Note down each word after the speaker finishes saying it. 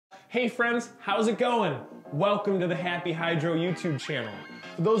Hey friends, how's it going? Welcome to the Happy Hydro YouTube channel.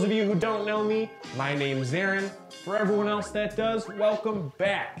 For those of you who don't know me, my name's Aaron. For everyone else that does, welcome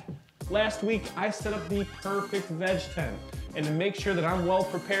back. Last week, I set up the perfect veg tent. And to make sure that I'm well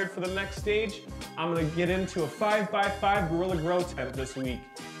prepared for the next stage, I'm gonna get into a 5x5 Gorilla Grow tent this week.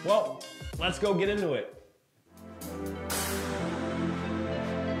 Well, let's go get into it.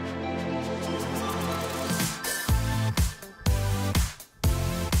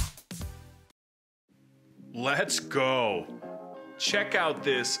 Let's go. Check out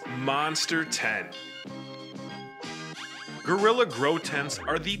this monster tent. Gorilla Grow tents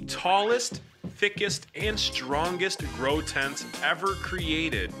are the tallest, thickest, and strongest grow tents ever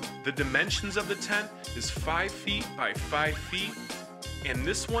created. The dimensions of the tent is 5 feet by 5 feet, and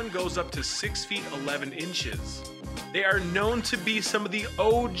this one goes up to 6 feet 11 inches. They are known to be some of the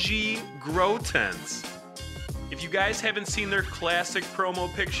OG grow tents. If you guys haven't seen their classic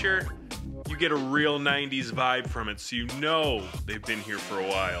promo picture, you get a real 90s vibe from it, so you know they've been here for a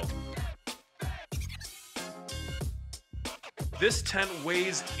while. This tent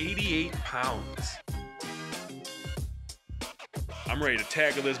weighs 88 pounds. I'm ready to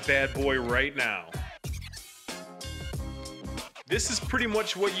tackle this bad boy right now. This is pretty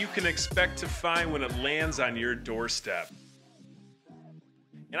much what you can expect to find when it lands on your doorstep.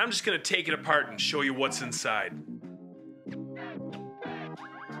 And I'm just gonna take it apart and show you what's inside.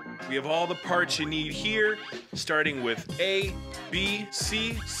 We have all the parts you need here, starting with A, B,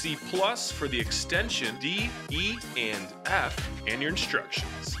 C, C+ for the extension, D, E, and F, and your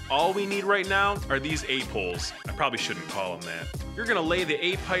instructions. All we need right now are these A-poles. I probably shouldn't call them that. You're gonna lay the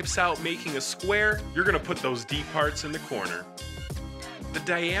A-pipes out, making a square. You're gonna put those D parts in the corner. The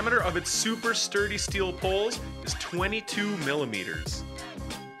diameter of its super sturdy steel poles is 22 millimeters.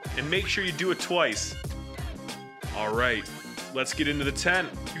 And make sure you do it twice. All right. Let's get into the tent.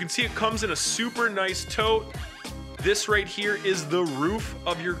 You can see it comes in a super nice tote. This right here is the roof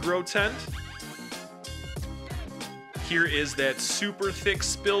of your grow tent. Here is that super thick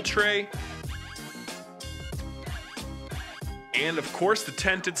spill tray. And of course the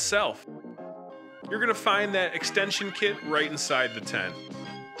tent itself. You're gonna find that extension kit right inside the tent.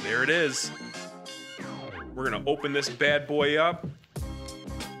 There it is. We're gonna open this bad boy up.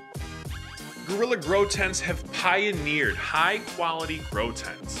 Gorilla Grow tents have pioneered high-quality grow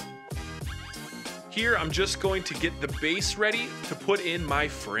tents. Here, I'm just going to get the base ready to put in my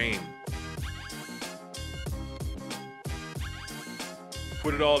frame.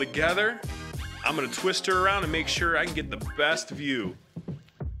 Put it all together. I'm gonna twist her around and make sure I can get the best view.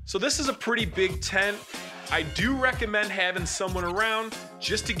 So this is a pretty big tent. I do recommend having someone around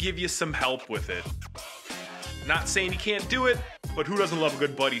just to give you some help with it. Not saying you can't do it, but who doesn't love a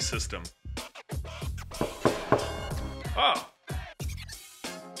good buddy system? Oh,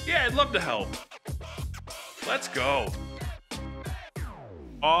 yeah, I'd love to help. Let's go.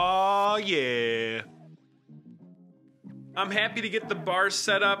 Oh yeah. I'm happy to get the bars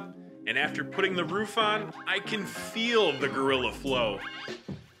set up, and after putting the roof on, I can feel the Gorilla flow.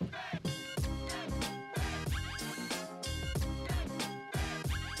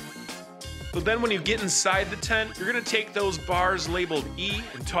 So then when you get inside the tent, you're gonna take those bars labeled E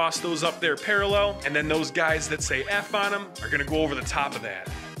and toss those up there parallel, and then those guys that say F on them are gonna go over the top of that.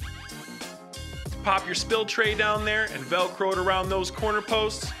 Pop your spill tray down there and Velcro it around those corner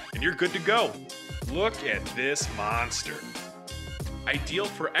posts, and you're good to go. Look at this monster. Ideal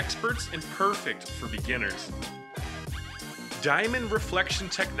for experts and perfect for beginners. Diamond reflection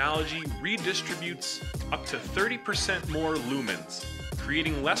technology redistributes up to 30% more lumens,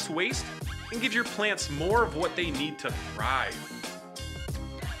 creating less waste and give your plants more of what they need to thrive.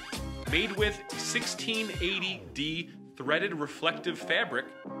 Made with 1680D threaded reflective fabric,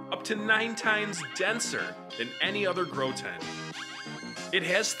 up to 9 times denser than any other grow tent. It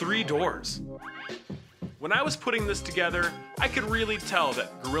has 3 doors. When I was putting this together, I could really tell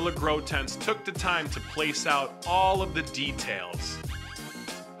that Gorilla Grow tents took the time to place out all of the details.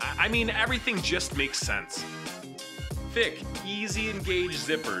 I mean, everything just makes sense. Thick, easy engage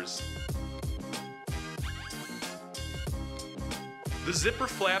zippers. The zipper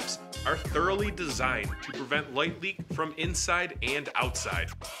flaps are thoroughly designed to prevent light leak from inside and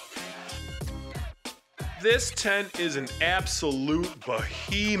outside. This tent is an absolute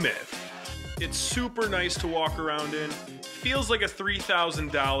behemoth. It's super nice to walk around in. Feels like a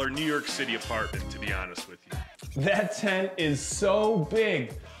 $3,000 New York City apartment, to be honest with you. That tent is so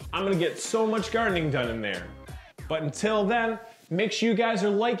big. I'm gonna get so much gardening done in there. But until then, make sure you guys are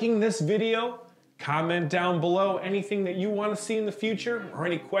liking this video. Comment down below anything that you want to see in the future or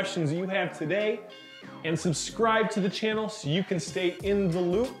any questions you have today. and subscribe to the channel so you can stay in the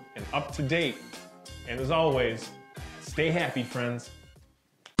loop and up to date. And as always, stay happy, friends.